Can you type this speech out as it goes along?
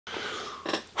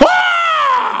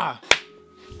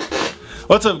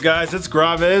What's up, guys? It's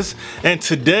CFL, and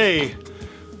today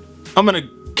I'm gonna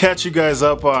catch you guys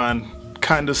up on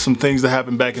kind of some things that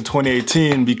happened back in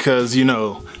 2018 because, you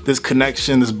know, this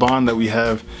connection, this bond that we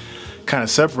have kind of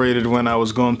separated when I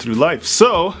was going through life.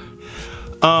 So,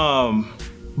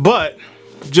 but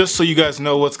just so you guys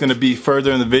know what's gonna be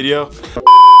further in the video.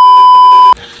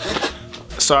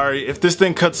 Sorry, if this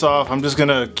thing cuts off, I'm just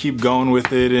gonna keep going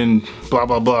with it and blah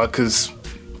blah blah because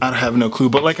I have no clue.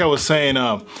 But like I was saying,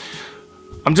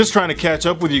 I'm just trying to catch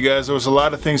up with you guys. There was a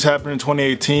lot of things happening in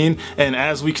 2018, and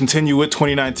as we continue with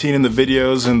 2019 in the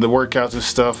videos and the workouts and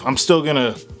stuff, I'm still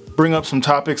gonna bring up some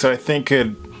topics that I think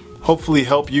could hopefully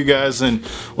help you guys and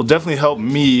will definitely help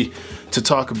me to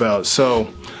talk about. So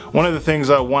one of the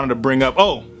things I wanted to bring up,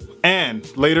 oh, and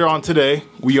later on today,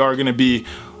 we are gonna be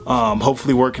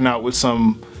hopefully working out with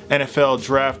some NFL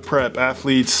draft prep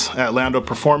athletes at Lando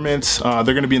Performance.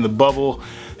 They're gonna be in the bubble,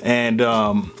 and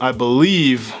I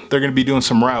believe they're gonna be doing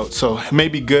some routes, so it may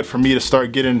be good for me to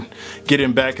start getting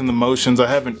back in the motions. I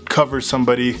haven't covered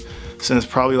somebody since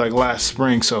probably like last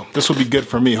spring, so this will be good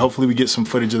for me. Hopefully we get some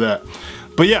footage of that.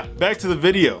 But yeah, back to the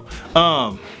video.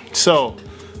 So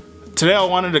today I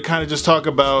wanted to kind of just talk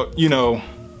about, you know,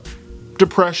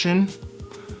 depression,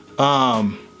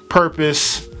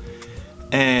 purpose,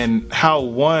 and how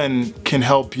one can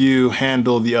help you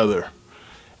handle the other.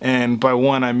 And by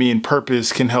one, I mean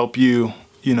purpose can help you,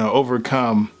 you know,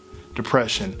 overcome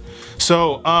depression.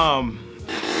 So,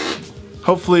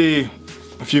 hopefully,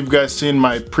 if you've guys seen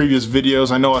my previous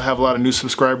videos, I know I have a lot of new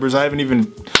subscribers. I haven't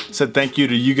even said thank you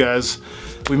to you guys.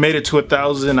 We made it to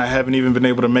 1,000. I haven't even been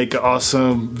able to make an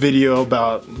awesome video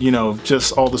about, you know,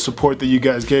 just all the support that you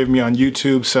guys gave me on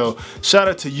YouTube. So shout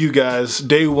out to you guys,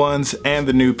 day ones and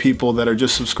the new people that are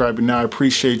just subscribing now. I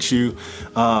appreciate you.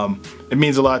 It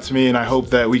means a lot to me, and I hope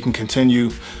that we can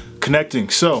continue connecting.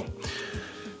 So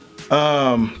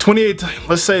 28,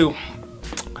 let's say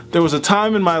there was a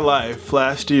time in my life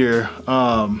last year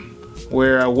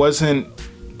where I wasn't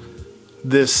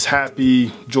this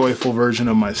happy, joyful version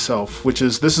of myself,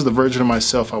 this is the version of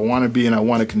myself I want to be and I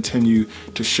want to continue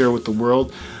to share with the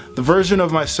world. The version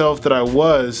of myself that I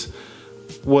was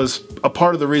a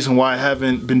part of the reason why I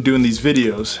haven't been doing these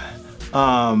videos.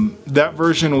 That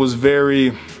version was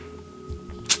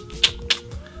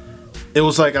it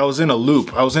was like I was in a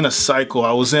loop, I was in a cycle,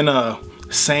 I was in a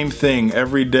same thing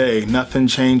every day, nothing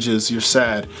changes, you're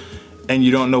sad, and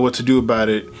you don't know what to do about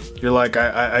it. You're like,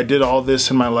 I did all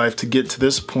this in my life to get to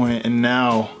this point, and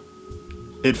now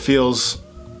it feels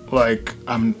like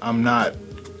I'm not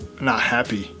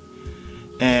happy.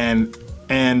 And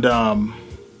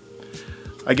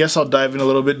I guess I'll dive in a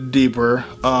little bit deeper.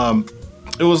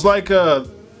 It was like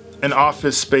an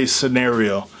Office Space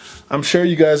scenario. I'm sure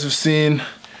you guys have seen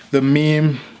the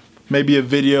meme, maybe a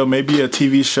video, maybe a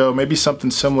TV show, maybe something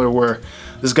similar, where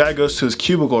this guy goes to his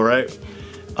cubicle, right?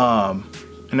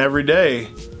 And every day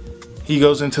he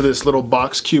goes into this little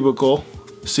box cubicle,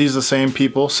 sees the same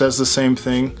people, says the same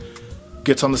thing,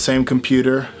 gets on the same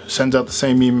computer, sends out the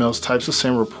same emails, types the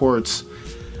same reports,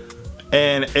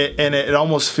 and it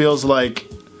almost feels like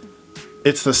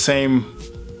it's the same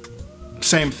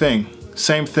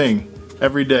thing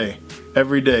every day.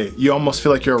 Every day. You almost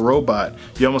feel like you're a robot.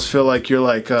 You almost feel like you're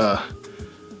like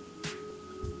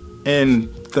in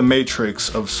the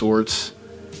Matrix of sorts,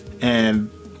 and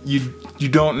you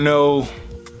don't know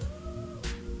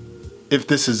if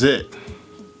this is it.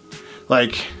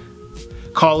 Like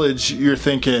college, you're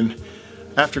thinking,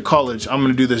 after college, I'm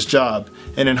gonna do this job.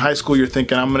 And in high school, you're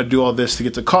thinking, I'm gonna do all this to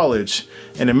get to college.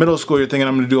 And in middle school, you're thinking,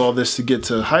 I'm gonna do all this to get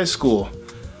to high school.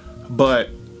 But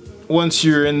once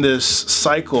you're in this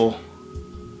cycle,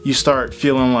 you start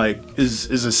feeling like, is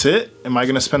this it? Am I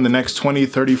gonna spend the next 20,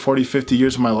 30, 40, 50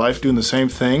 years of my life doing the same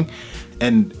thing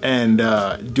and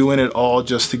doing it all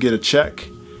just to get a check?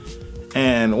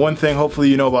 And one thing hopefully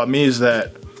you know about me is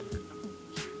that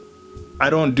I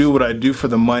don't do what I do for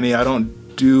the money. I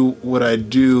don't do what I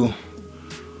do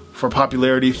for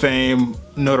popularity, fame,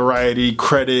 notoriety,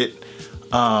 credit.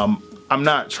 I'm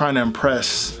not trying to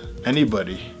impress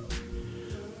anybody.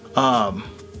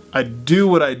 I do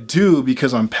what I do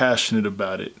because I'm passionate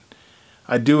about it.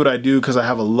 I do what I do because I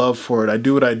have a love for it. I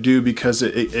do what I do because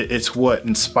it's what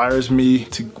inspires me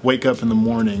to wake up in the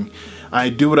morning. I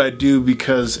do what I do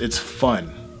because it's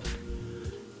fun.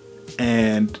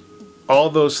 And all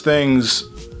those things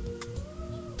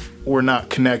were not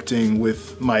connecting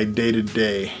with my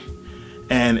day-to-day.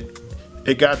 And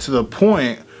it got to the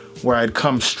point where I'd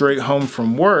come straight home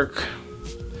from work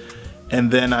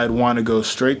and then I'd want to go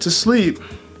straight to sleep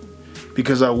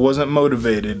because I wasn't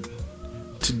motivated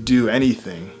to do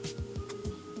anything.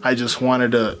 I just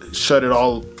wanted to shut it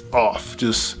all off,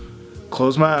 just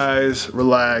close my eyes,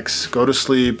 relax, go to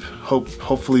sleep.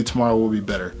 Hopefully tomorrow will be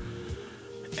better.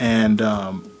 And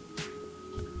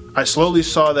I slowly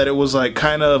saw that it was like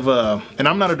kind of, and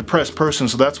I'm not a depressed person,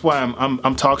 so that's why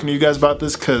I'm talking to you guys about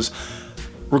this, because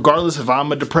regardless if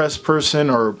I'm a depressed person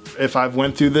or if I've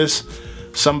went through this,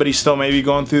 somebody still may be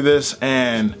going through this,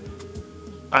 and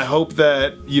I hope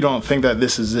that you don't think that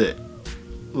this is it.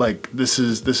 Like this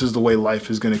is the way life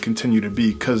is going to continue to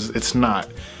be, because it's not.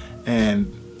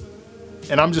 And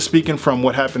I'm just speaking from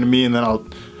what happened to me, and then I'll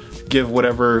give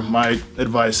whatever my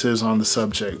advice is on the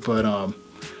subject. But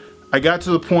I got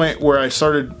to the point where I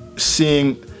started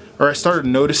seeing, or I started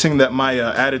noticing that my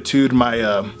attitude,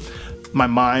 my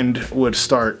mind would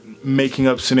start making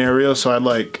up scenarios. So I'd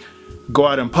like go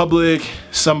out in public,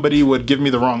 somebody would give me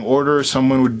the wrong order,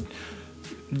 someone would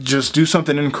just do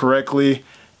something incorrectly,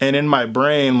 and in my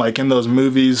brain, like in those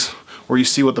movies where you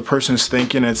see what the person's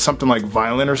thinking, and it's something like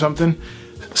violent or something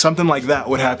like that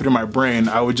would happen in my brain.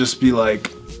 I would just be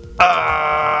like,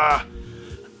 ah.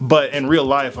 But in real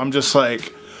life, I'm just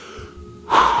like,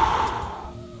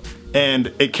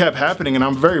 and it kept happening, and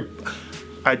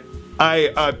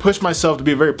I push myself to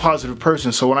be a very positive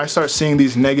person. So when I start seeing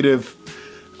these negative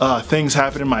things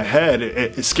happen in my head,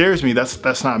 it scares me.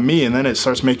 That's not me. And then it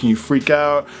starts making you freak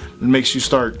out. It makes you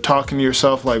start talking to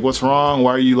yourself like, what's wrong?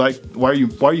 Why are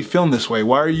you feeling this way?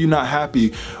 Why are you not happy?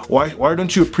 Why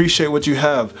don't you appreciate what you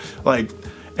have? Like,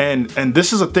 and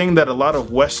this is a thing that a lot of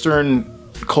Western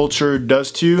culture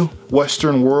does to you.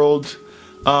 Western world,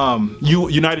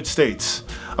 United States.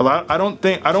 I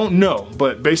don't know,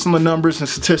 but based on the numbers and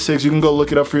statistics, you can go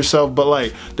look it up for yourself, but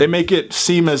like, they make it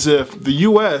seem as if the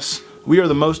US, we are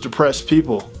the most depressed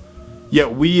people,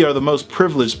 yet we are the most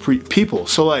privileged people.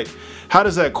 So like, how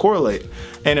does that correlate?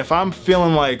 And if I'm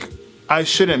feeling like I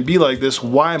shouldn't be like this,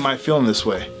 why am I feeling this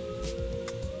way?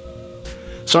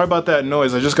 Sorry about that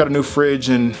noise. I just got a new fridge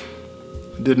and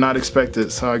did not expect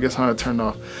it, so I guess I'm gonna turn it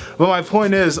off. But my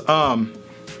point is,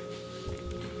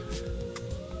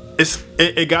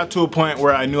 it got to a point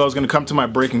where I knew I was going to come to my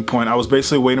breaking point. I was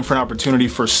basically waiting for an opportunity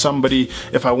for somebody,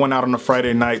 if I went out on a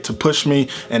Friday night, to push me,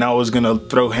 and I was going to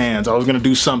throw hands. I was going to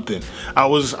do something. I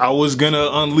was going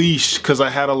to unleash, because I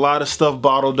had a lot of stuff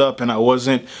bottled up, and I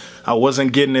wasn't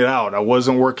getting it out. I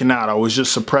wasn't working out. I was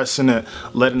just suppressing it,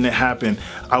 letting it happen.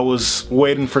 I was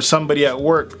waiting for somebody at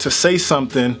work to say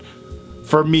something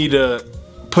for me to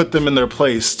put them in their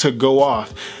place, to go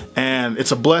off. And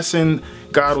it's a blessing.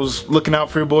 God was looking out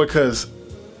for your boy, because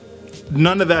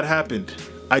none of that happened.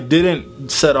 I didn't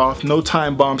set off, no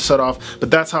time bomb set off, but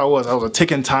that's how I was. I was a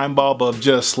ticking time bomb of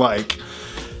just like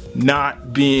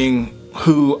not being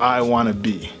who I want to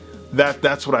be.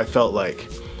 That's what I felt like.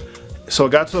 So it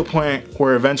got to a point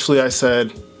where eventually I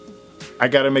said, I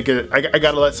gotta make it, I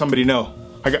gotta let somebody know.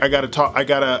 I gotta talk, I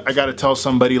gotta tell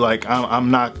somebody, like,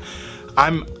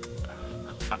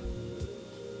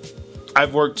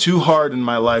 I've worked too hard in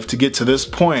my life to get to this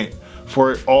point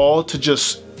for it all to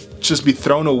just be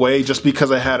thrown away just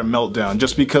because I had a meltdown,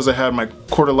 just because I had my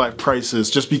quarter life crisis,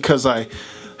 just because I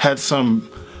had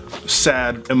some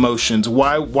sad emotions.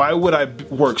 Why would I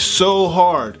work so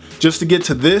hard just to get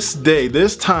to this day,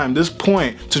 this time, this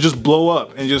point, to just blow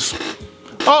up and just,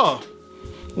 oh,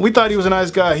 we thought he was a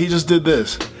nice guy, he just did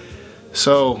this.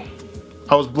 So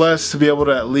I was blessed to be able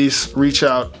to at least reach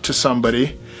out to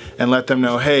somebody and let them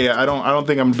know, hey, I don't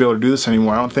think I'm gonna be able to do this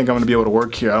anymore. I don't think I'm gonna be able to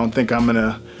work here. I don't think I'm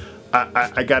gonna,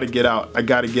 I gotta get out. I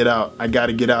gotta get out. I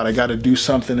gotta get out. I gotta do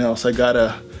something else. I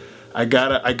gotta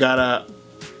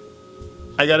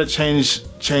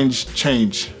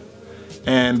change.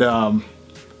 And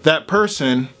that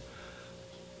person,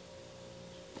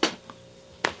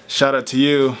 shout out to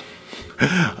you.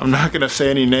 I'm not gonna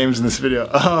say any names in this video.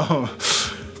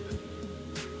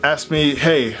 Asked me,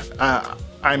 hey,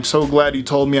 I'm so glad you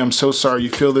told me. I'm so sorry you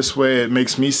feel this way. It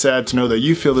makes me sad to know that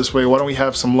you feel this way. Why don't we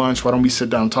have some lunch? Why don't we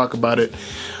sit down and talk about it?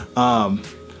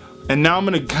 And now I'm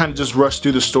gonna kind of just rush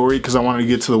through the story because I wanted to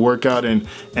get to the workout, and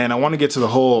I want to get to the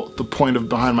point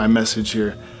behind my message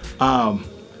here.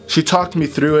 She talked me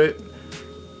through it.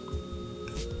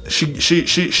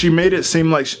 She made it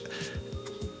seem like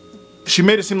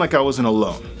I wasn't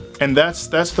alone. And that's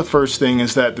the first thing,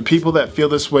 is that the people that feel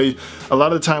this way, a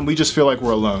lot of the time we just feel like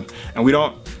we're alone and we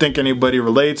don't think anybody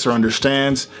relates or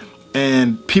understands.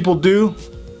 And people do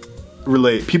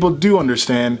relate, people do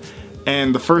understand.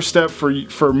 And the first step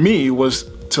for me was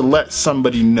to let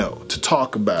somebody know, to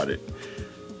talk about it,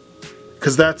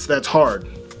 because that's hard.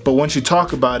 But once you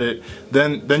talk about it,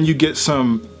 then you get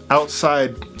some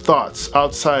outside thoughts,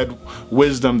 outside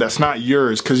wisdom that's not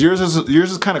yours, because yours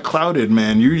is kind of clouded,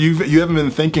 man. You haven't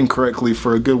been thinking correctly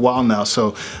for a good while now,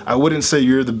 so I wouldn't say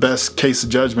you're the best case of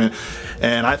judgment.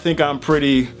 And I think I'm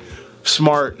pretty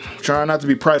smart, trying not to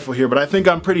be prideful here, but I think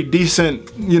I'm pretty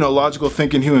decent, you know, logical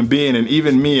thinking human being, and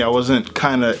even me, I wasn't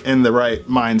kind of in the right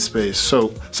mind space.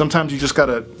 So sometimes you just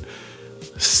gotta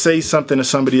say something to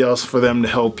somebody else for them to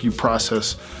help you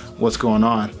process what's going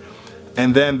on.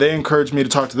 And then they encouraged me to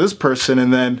talk to this person,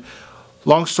 and then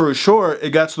long story short, it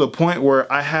got to the point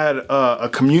where I had a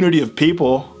community of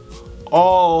people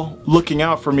all looking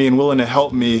out for me and willing to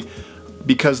help me,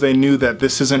 because they knew that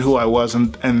this isn't who I was,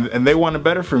 and they wanted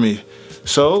better for me.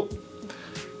 So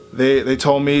they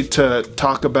told me to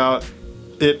talk about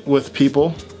it with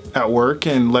people at work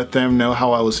and let them know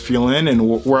how I was feeling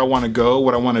and where I want to go,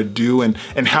 what I want to do, and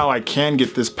how I can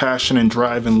get this passion and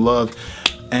drive and love.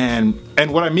 And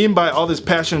what I mean by all this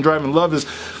passion, drive, and love is,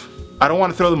 I don't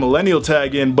want to throw the millennial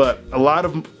tag in, but a lot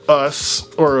of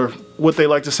us, or what they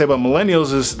like to say about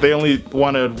millennials, is they only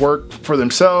want to work for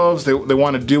themselves, they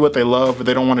want to do what they love, but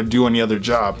they don't want to do any other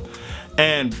job.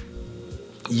 And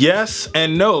yes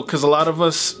and no, because a lot of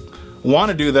us want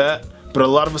to do that, but a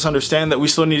lot of us understand that we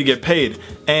still need to get paid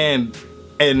and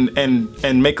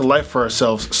make a life for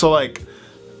ourselves. So like,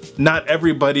 not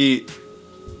everybody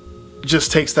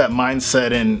just takes that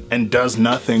mindset and does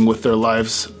nothing with their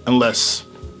lives unless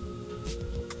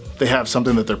they have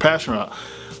something that they're passionate about.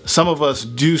 Some of us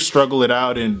do struggle it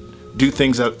out and do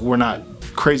things that we're not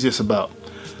craziest about.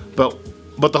 But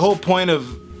the whole point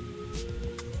of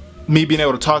me being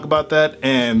able to talk about that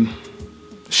and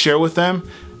share with them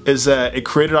is that it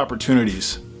created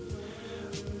opportunities.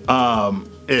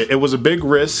 It was a big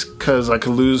risk, because I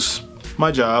could lose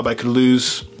my job, I could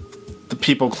lose the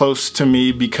people close to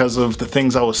me because of the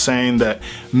things I was saying that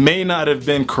may not have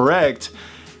been correct,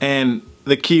 and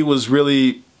the key was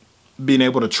really being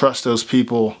able to trust those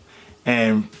people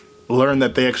and learn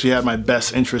that they actually had my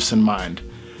best interests in mind.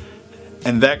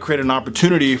 And that created an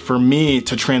opportunity for me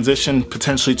to transition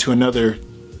potentially to another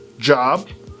job,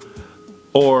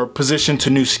 or position to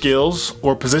new skills,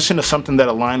 or position to something that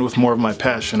aligned with more of my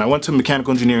passion. I went to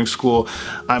mechanical engineering school.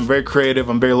 I'm very creative,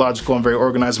 I'm very logical, I'm very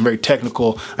organized, I'm very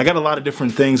technical. I got a lot of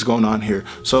different things going on here.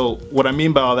 So what I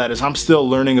mean by all that is I'm still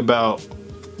learning about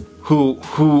who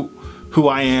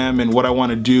I am and what I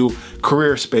want to do,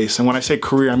 career space. And when I say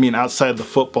career, I mean outside the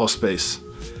football space.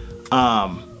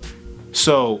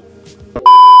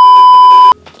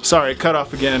 Sorry, cut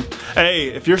off again. Hey,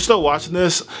 if you're still watching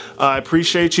this, I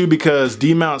appreciate you, because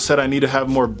D-Mount said I need to have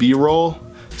more B-roll.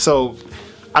 So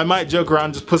I might joke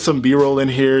around, just put some B-roll in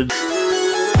here.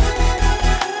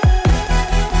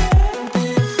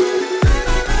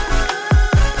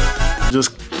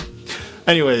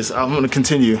 Anyways, I'm gonna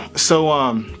continue. So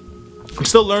I'm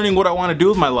still learning what I want to do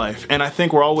with my life, and I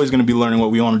think we're always going to be learning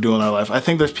what we want to do in our life. I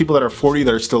think there's people that are 40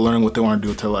 that are still learning what they want to do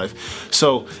with their life.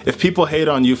 So if people hate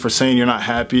on you for saying you're not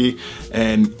happy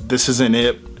and this isn't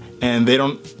it, and they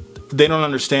don't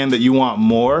understand that you want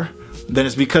more, then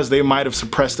it's because they might have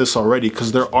suppressed this already,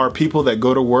 because there are people that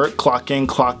go to work, clock in,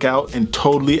 clock out, and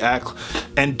totally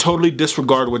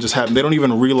disregard what just happened. They don't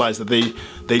even realize that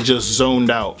they just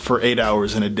zoned out for 8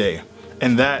 hours in a day.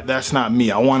 And that's not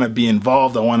me. I want to be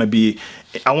involved. I want to be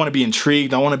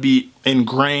intrigued. I want to be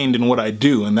ingrained in what I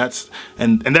do, and that's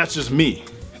just me.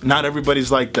 Not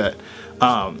everybody's like that.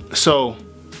 So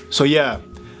yeah.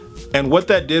 And what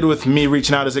that did with me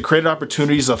reaching out is it created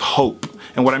opportunities of hope.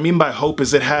 And what I mean by hope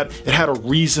is it had a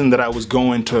reason that I was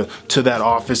going to that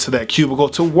office, to that cubicle,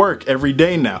 to work every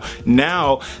day now.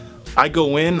 Now I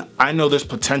go in, I know there's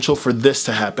potential for this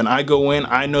to happen. I go in,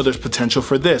 I know there's potential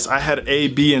for this. I had A,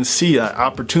 B, and C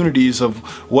opportunities of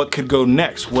what could go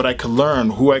next, what I could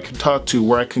learn, who I could talk to,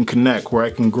 where I can connect, where I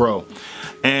can grow.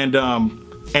 And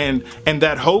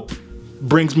that hope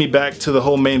brings me back to the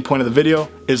whole main point of the video,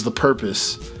 is the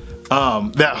purpose.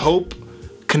 That hope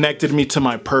connected me to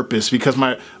my purpose, because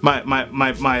my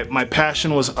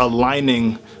passion was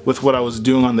aligning with what I was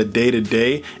doing on the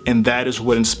day-to-day, and that is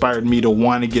what inspired me to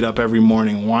want to get up every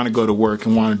morning, want to go to work,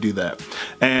 and want to do that.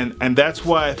 And that's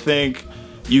why I think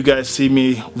you guys see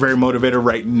me very motivated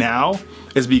right now,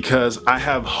 is because I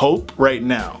have hope right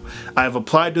now. I've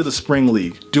applied to the Spring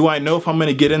League. Do I know if I'm going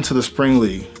to get into the Spring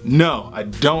League? No, I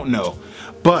don't know.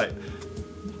 But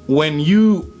when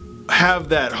you have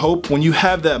that hope, when you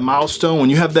have that milestone, when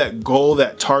you have that goal,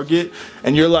 that target,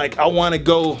 and you're like, I want to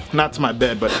go, not to my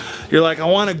bed, but you're like, I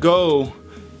want to go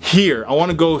here, I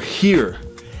want to go here.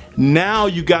 now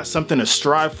you got something to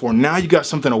strive for. Now you got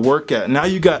something to work at. Now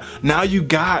you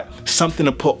got something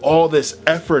to put all this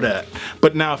effort at.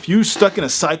 But now if you're stuck in a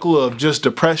cycle of just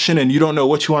depression and you don't know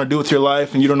what you want to do with your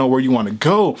life and you don't know where you want to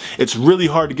go, it's really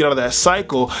hard to get out of that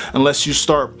cycle unless you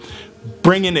start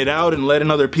bringing it out and letting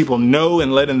other people know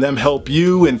and letting them help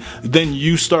you, and then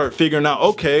you start figuring out,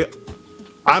 okay,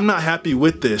 I'm not happy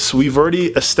with this. We've already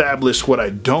established what I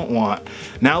don't want.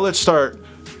 Now let's start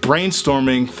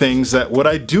brainstorming things that what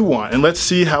I do want, and let's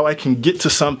see how I can get to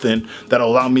something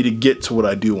that'll allow me to get to what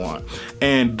I do want.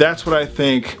 And that's what I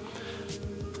think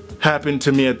happened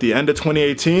to me at the end of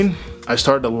 2018. I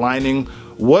started aligning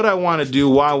what I want to do,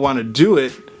 why I want to do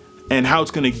it, and how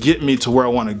it's going to get me to where I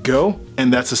want to go.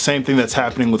 And that's the same thing that's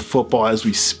happening with football as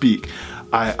we speak.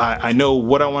 I know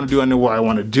what I want to do, I know why I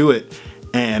want to do it,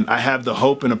 and I have the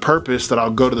hope and a purpose that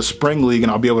I'll go to the spring league and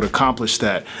I'll be able to accomplish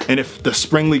that. And if the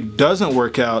spring league doesn't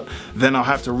work out, then I'll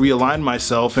have to realign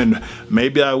myself, and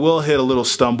maybe I will hit a little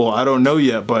stumble. I don't know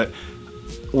yet, but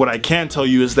what I can tell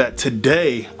you is that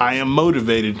today I am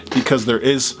motivated because there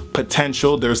is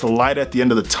potential. There's a light at the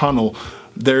end of the tunnel.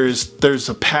 There's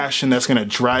a passion that's gonna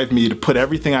drive me to put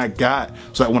everything I got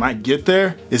so that when I get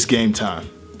there, it's game time.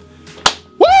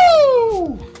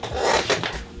 Woo!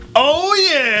 Oh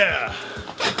yeah!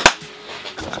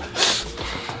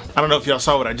 I don't know if y'all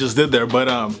saw what I just did there, but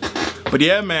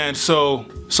yeah, man. So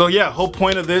yeah, whole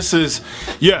point of this is,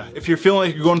 yeah, if you're feeling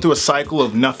like you're going through a cycle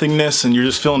of nothingness and you're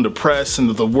just feeling depressed and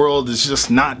the world is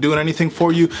just not doing anything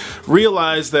for you,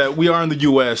 realize that we are in the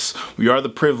US, we are the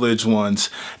privileged ones,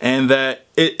 and that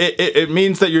it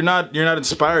means that you're not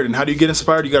inspired. And how do you get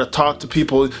inspired? You got to talk to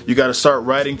people, you got to start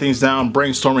writing things down,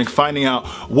 brainstorming, finding out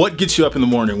what gets you up in the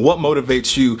morning, what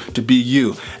motivates you to be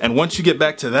you. And once you get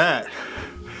back to that,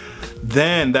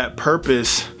 then that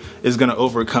purpose is going to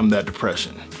overcome that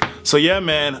depression. So yeah,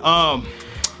 man,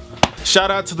 shout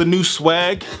out to the new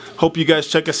swag. Hope you guys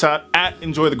check us out at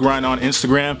Enjoy the Grind on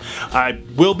Instagram. I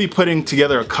will be putting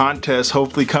together a contest,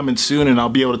 hopefully coming soon, and I'll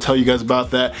be able to tell you guys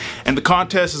about that. And the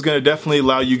contest is going to definitely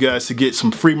allow you guys to get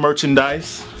some free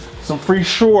merchandise, some free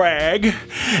swag,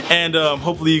 and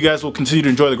hopefully you guys will continue to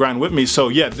enjoy the grind with me. So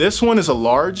yeah, this one is a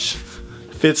large,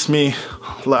 fits me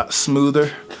a lot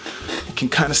smoother. You can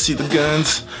kind of see the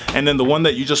guns. And then the one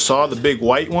that you just saw, the big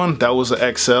white one, that was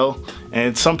an XL.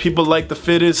 And some people like the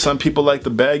fitted, some people like the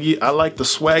baggy. I like the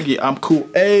swaggy. I'm cool.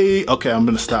 Hey, okay, I'm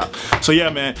gonna stop. So yeah,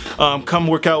 man, come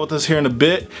work out with us here in a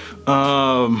bit.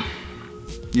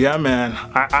 Yeah, man,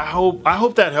 I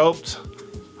hope that helped.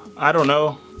 I don't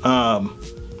know,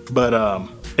 but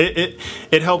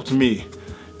it helped me,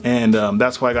 and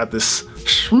that's why I got this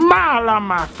smile on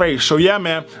my face. So yeah,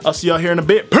 man, I'll see y'all here in a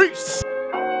bit. Peace.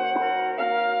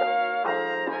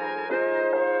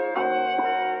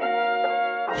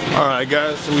 Alright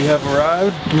guys, so we have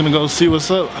arrived. I'm gonna go see what's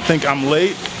up. I think I'm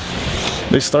late.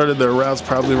 They started their routes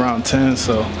probably around 10,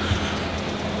 so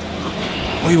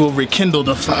we will rekindle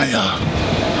the fire.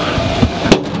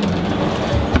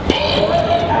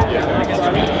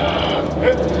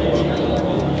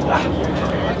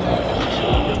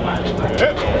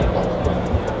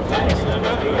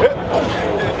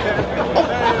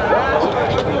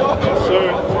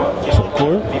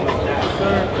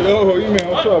 Yo, E-Man,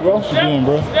 what's up, bro? What you doing,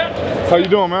 bro? How you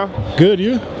doing, man? Good,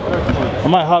 you? I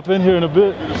might hop in here in a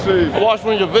bit. Good to see you. I watched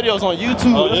one of your videos on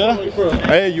YouTube. Oh, yeah?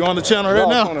 Hey, you on the channel right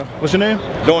now? What's your name?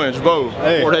 Doing Bo.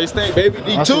 Hey. 4 Day State, baby.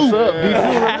 D2. That's what's up,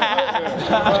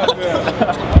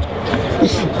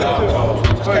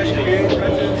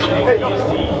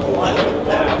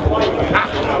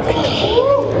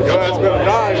 Yo, it's been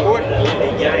dying, boy.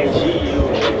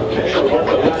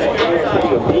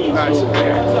 Nice.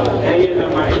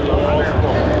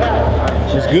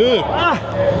 It's good.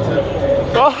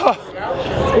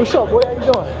 What's up, boy? How you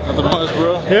doing? Nothing much,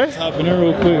 bro. Yeah? Let's hop in here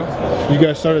real quick. You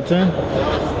guys start at 10?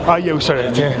 Yeah, we started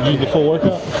at 10. You do the full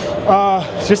workout?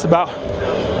 It's just about.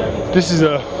 This is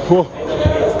well,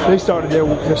 they started their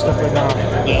stuff at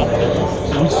 9. Yeah.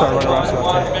 So we started right around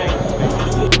about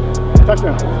 10.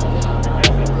 Touchdown.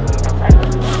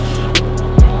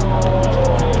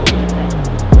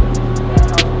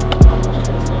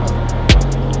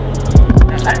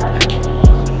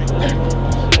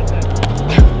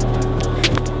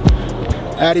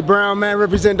 Addy Brown, man,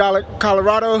 represent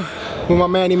Colorado with my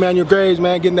man Emmanuel Graves,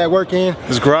 man, getting that work in.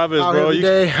 It's CFL, bro. You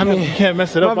can't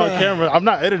mess it up on camera. I'm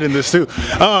not editing this too.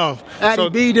 Addy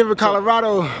B, Denver,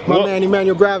 Colorado. My man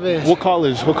Emmanuel Graves. What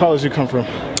college you come from?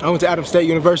 I went to Adams State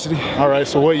University. All right,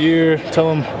 so what year? Tell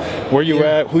them where you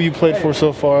at, who you played for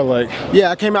so far. Like, yeah,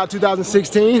 I came out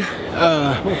 2016. You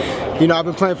know, I've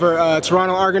been playing for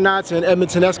Toronto Argonauts and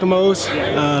Edmonton Eskimos.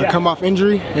 Come off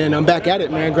injury, and I'm back at it,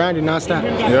 man, grinding nonstop.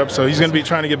 Yep. So he's gonna be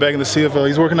trying to get back in the CFL.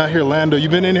 He's working out here, Orlando. You've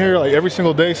been in here like every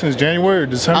single day since January or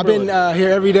December. I've been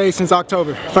here every day since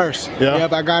October 1st. Yeah.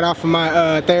 Yep. I got off of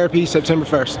my therapy September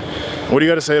 1st. What do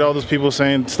you got to say to all those people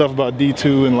saying stuff about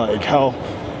D2 and like how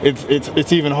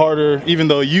it's even harder, even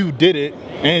though you did it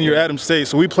and you're Adams State,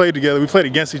 so we played together. We played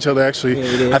against each other actually.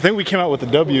 Yeah, I think we came out with a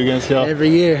W against y'all. Every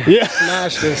year. Yeah.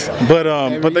 Smashed us.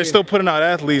 But they're still putting out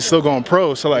athletes, still going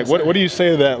pro. So like, what do you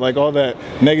say to that? Like all that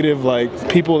negative,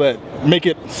 like people that make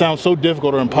it sound so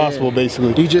difficult or impossible,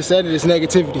 basically. You just said it. It's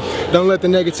negativity. Don't let the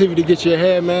negativity get you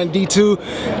ahead, man.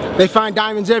 D2, they find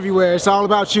diamonds everywhere. It's all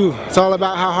about you. It's all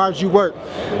about how hard you work.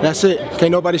 That's it.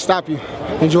 Can't nobody stop you.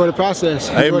 Enjoy the process.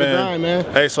 Enjoy the grind, man.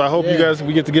 Hey, so I hope you guys,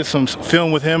 we get to get some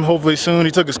film with him hopefully soon.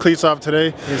 He took his cleats off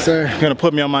today. Yes, sir. He's gonna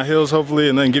put me on my heels hopefully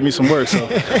and then give me some work. So,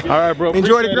 all right, bro.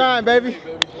 Enjoy the grind, baby.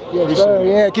 Yes, sir.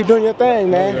 Yeah, keep doing your thing,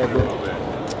 man.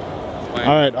 All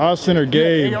right, Austin or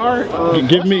Gabe,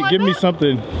 give me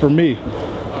something for me.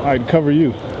 All right, cover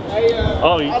you.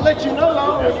 I'll let you know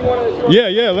though if you want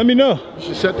to. Yeah, let me know. You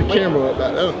should set the camera up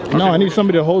back there. No, I need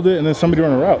somebody to hold it and then somebody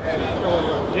run a route.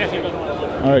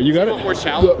 All right, you got it? More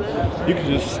shallow. You can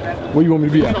just. Where you want me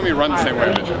to be at? Tell me to run the same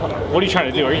way. What are you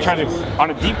trying to do? Are you trying to,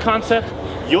 on a deep concept,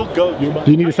 you'll go.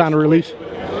 Do you need a sound of release?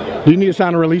 Do you need a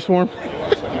sound of release for him?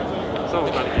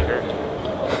 Someone's about to get hurt.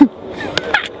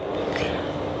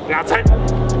 The outside.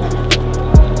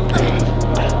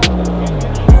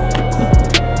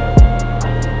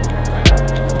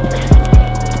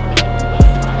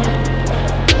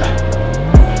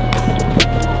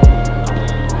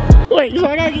 Wait, so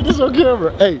I gotta get this on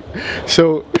camera. Hey,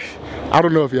 so I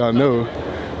don't know if y'all know,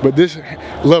 but this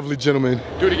lovely gentleman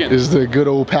is the good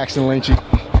old Paxton Lynch.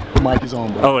 The mic is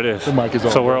on, bro. Oh, it is. The mic is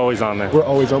on. So we're always on there. We're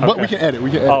always on, but we can edit.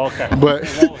 We can edit. Oh, okay. But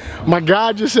my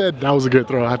guy just said that was a good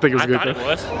throw. I think it was a good throw. I thought it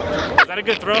was. Was that a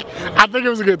good throw? I think it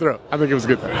was a good throw. I think it was a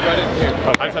good throw.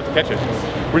 Oh, I just have to catch it.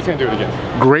 We're just gonna do it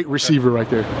again. Great receiver right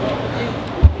there.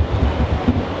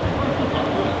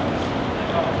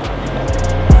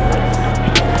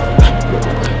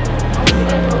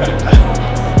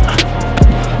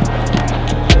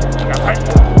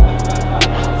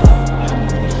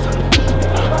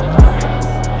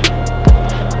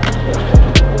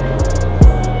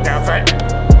 Outside.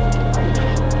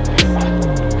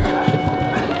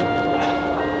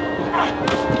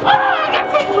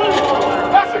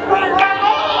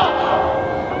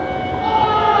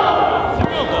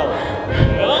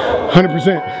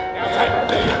 100%.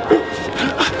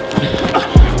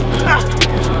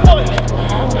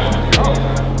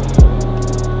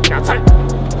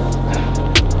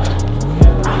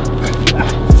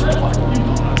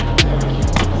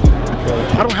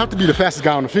 I don't have to be the fastest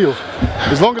guy on the field.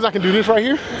 As long as I can do this right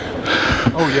here.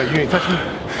 Oh yeah, you ain't touching me.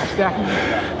 I'm stacking you.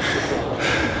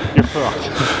 You're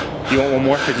fucked. You want one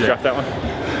more? Could you drop that one?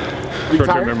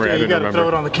 Short-term memory, I You didn't gotta remember. throw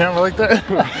it on the camera like that.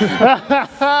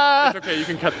 It's okay, you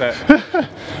can cut that.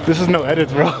 This is no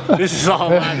edits, bro. This is all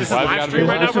live. This is live stream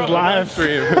right now, This bro. is live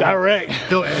stream, direct.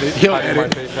 He'll edit. He'll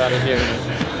edit.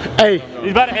 Hey,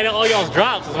 He's about to edit all y'all's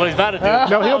drops. Is what he's about to do.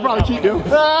 no, he'll probably keep them.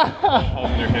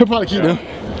 He'll probably keep them.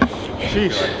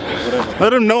 Sheesh.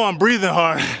 Let him know I'm breathing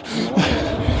hard.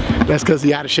 That's because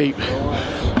he out of shape.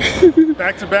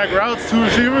 Back-to-back routes, 2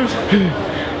 receivers.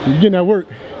 You getting that work?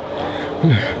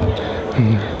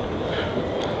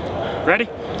 Ready?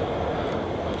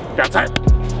 Outside.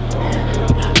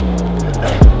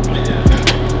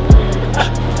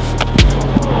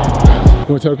 You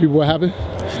want to tell people what happened?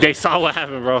 They saw what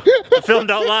happened, bro. The film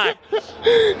don't lie.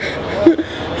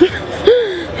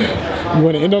 You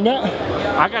want to end on that?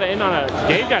 I gotta end on a.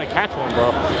 Gabe gotta catch one,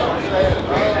 bro.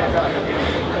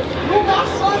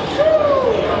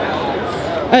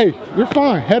 Hey, you're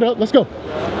fine. Head up, let's go.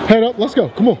 Head up, let's go.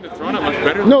 Come on. Throwing it much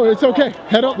better. No, it's okay.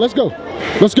 Head up, let's go.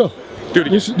 Let's go. Do it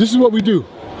again. This is what we do.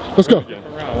 Let's go.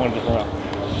 I wanted to throw out.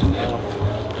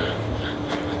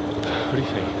 What do you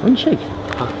think? Run the shake.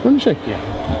 Run the shake. Yeah.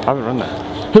 I haven't run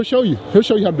that. He'll show you. He'll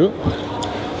show you how to do it.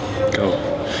 Go.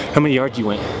 How many yards you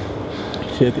went?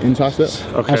 5th inside step.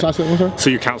 Okay. Outside step, one time? So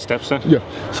you count steps then? Yeah.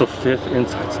 So 5th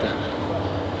inside step.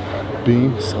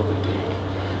 Beam. Silver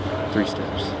dig. 3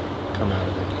 steps. Come out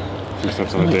of it. 3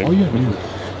 steps on the dig. All you have to do is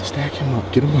stack him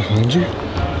up. Get him behind you.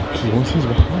 Because once he's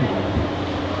behind you,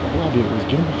 all I did was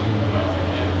get him behind me.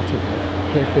 I took a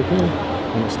hair kick in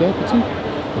on a step or 2,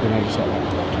 but then I just sat like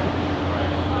that.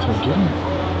 So get him.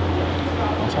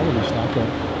 That's how we stack up.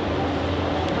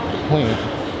 Plan.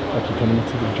 Like you're coming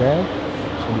into the drag.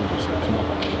 So move yourself. Come on.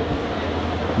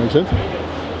 Make sense?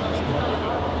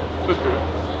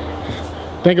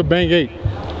 Think of bang 8.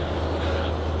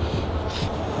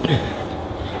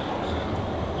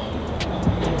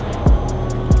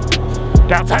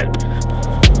 Downside.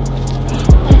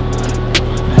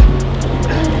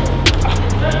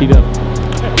 Heat up.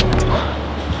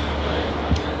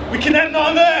 We can end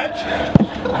on that.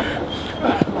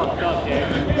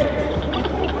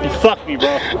 You fucked me,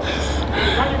 bro.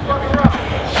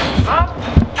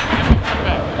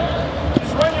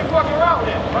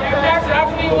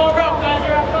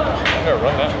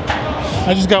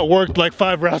 I just got worked like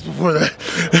 5 routes before that.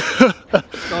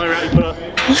 The only route you put up.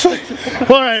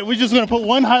 All right, we're just gonna put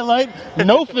one highlight,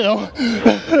 no film.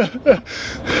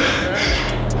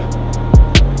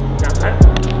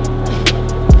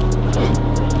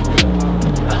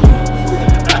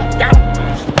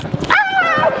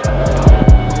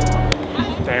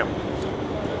 Damn.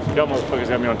 Y'all motherfuckers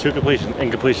got me on 2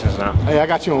 incompletions now. Hey, I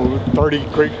got you on 30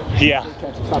 great Yeah.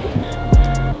 catches. Stop it.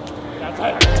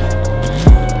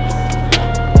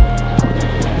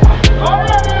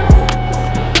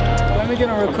 Let me get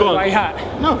him real quick while he hot.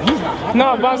 No, he's not.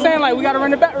 No, but I'm saying like we gotta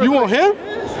run it back real You quick. want him?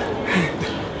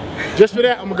 Just for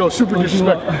that, I'm gonna go super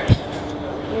disrespectful.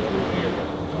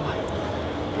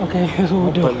 Okay, here's what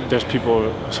we'll do. But there's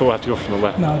people, so we'll have to go from the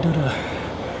left. No, do the.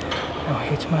 I'll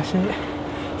hit my shit.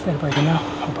 Instead of breaking out,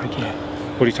 I'll break in.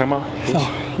 What are you talking about? So,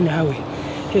 you know how we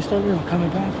hitched earlier, we're coming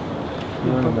back.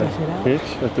 We broke that shit out.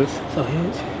 Hitch, like this? So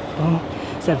hitch, boom.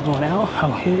 Instead of going out,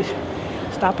 I'll hitch,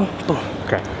 stop him, boom.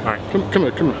 Okay, alright. Come here, come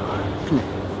here. Come here.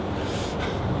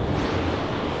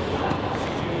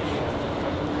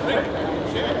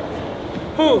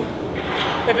 Who?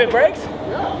 If it breaks?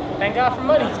 Thank God for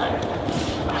money.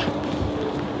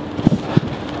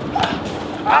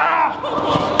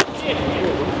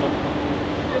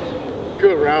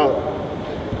 Good route.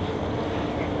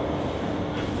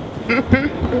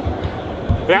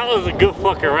 That was a good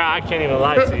fucking route. I can't even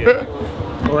lie to you.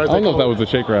 Or as I don't know if that was a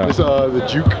shake route. It's the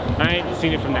juke. I ain't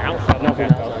seen it from the outside. No,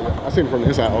 I seen it from the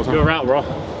inside all the time. good route, bro.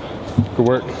 Good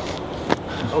work.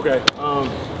 Okay.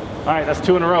 Alright, that's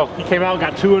 2 in a row. He came out and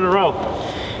got 2 in a row.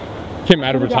 Came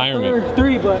out of retirement.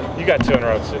 3, but You got 2 in a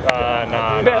row too.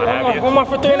 Nah, one more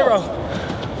for 3 in a row.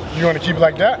 You want to keep it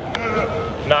like that?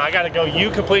 Nah, I gotta go you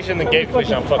completion, then Gabe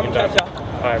completion. I'm fucking done.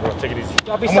 Alright, bro, take it easy.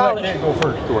 I'll be I'm gonna solid. let Gabe go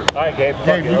first. Good work. Alright, Gabe. Fuck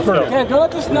Gabe, it, you let's go. first. Yeah, don't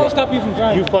let the snow stop you from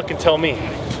driving. You fucking tell me.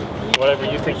 Whatever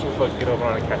you think you fucking get over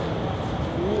on a catch.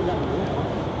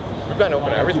 We've gotten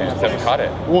open everything, just haven't caught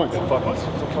it. Once.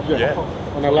 Yeah.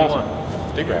 On that last one.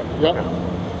 Stick grab. Yep.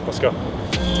 Let's go.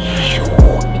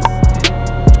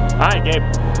 Alright, Gabe.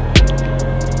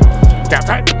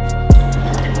 Downside.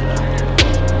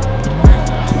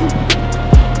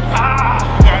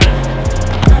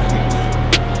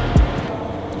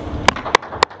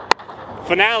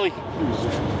 Finale.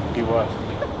 He was.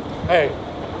 Hey.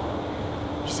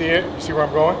 You see it? You see where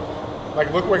I'm going?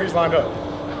 Like, look where he's lined up.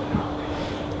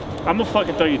 I'm gonna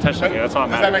fucking throw you a touchdown here. That's all I'm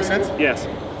Does that make sense? Yes.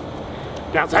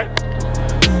 Downside.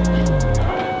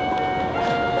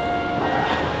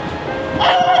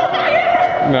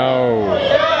 No.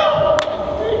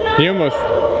 He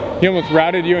almost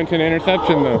routed you into an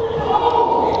interception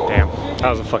though. Damn. That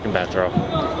was a fucking bad throw.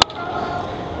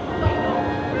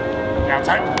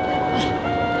 Downside.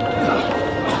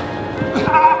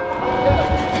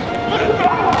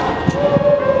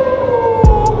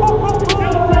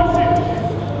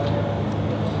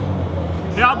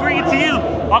 Yeah, I'll bring it to you.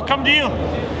 I'll come to you.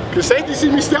 Can safety see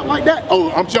me step like that?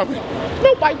 Oh, I'm jumping.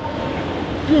 No bite.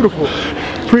 Beautiful.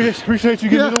 Appreciate you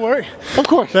giving me the work. Of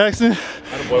course. Paxton,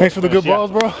 thanks for the good balls,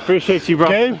 bro. Appreciate you,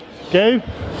 bro. Gabe,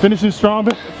 finishing strong.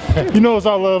 You know it's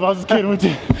all love. I was just kidding with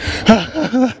you.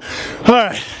 All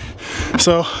right.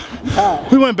 So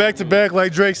we went back to back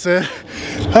like Drake said.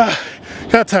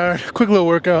 Got tired. Quick little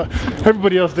workout.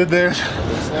 Everybody else did theirs.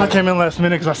 I came in last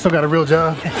minute because I still got a real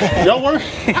job. Y'all work?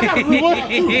 I got a real work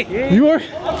too. You work?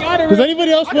 Does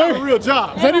anybody else work? I got a real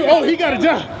job. Oh, he got a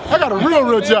job. I got a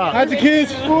real job. How'd your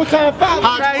kids? Full-time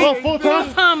father. Oh,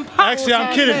 full-time? Actually,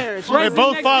 I'm kidding. They're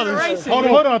both fathers. Hold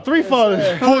on, 3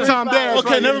 fathers. Full-time dad.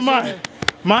 Okay, never mind.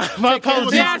 My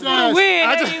apologies. I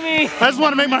just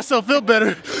want to make myself feel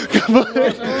better.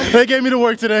 They gave me the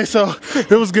work today, so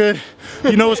it was good.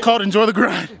 You know it's called enjoy the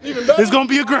grind. It's gonna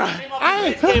be a grind.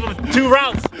 I gave him 2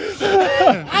 routes.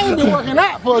 I ain't been working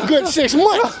out for a good 6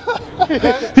 months.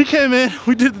 He came in,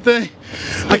 we did the thing.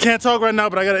 I can't talk right now,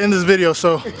 but I gotta end this video,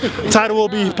 so title will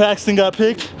be Paxton got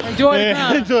picked. Enjoy the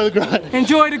grind. Enjoy the grind.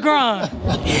 Enjoy the grind.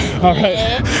 All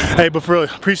right. Hey, but for real,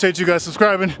 appreciate you guys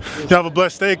subscribing. Y'all have a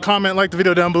blessed day. Comment, like the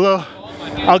video down below.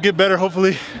 I'll get better,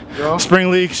 hopefully.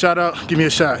 Spring League, shout out, give me a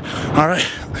shot. All right.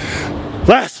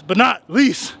 Last but not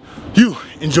least, you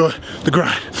enjoy the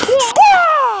grind.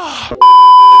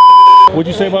 What'd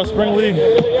you say about Spring League?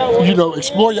 You know,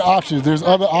 explore your options. There's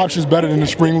other options better than the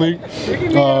Spring League.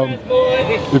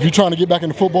 If you're trying to get back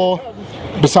into football,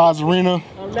 besides arena,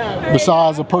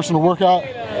 besides a personal workout,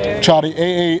 try the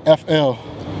AAFL.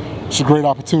 It's a great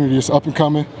opportunity. It's up and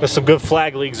coming. There's some good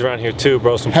flag leagues around here too,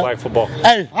 bro. Some flag football.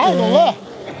 Hey, I ain't gonna lie.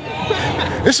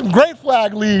 It's some great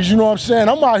flag leagues, you know what I'm saying?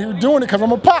 I'm out here doing it because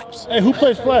I'm a pops. Hey, who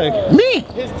plays flag? Me!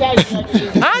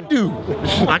 I do.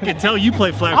 I can tell you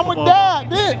play flag football. I'm a dad,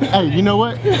 man. Hey, you know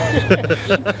what?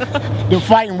 The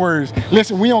fighting words.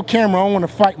 Listen, we on camera. I don't want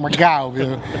to fight my guy over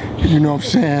here. You know what I'm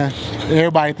saying?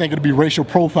 Everybody think it'll be racial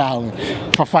profiling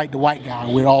if I fight the white guy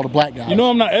with all the black guys. You know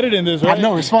I'm not editing this, right? I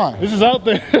know, it's fine. This is out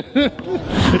there.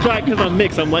 It's right because I'm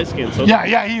mixed. I'm light skinned. So.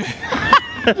 Yeah, you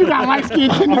got light skin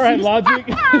tendencies. All right, logic.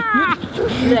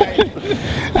 Right.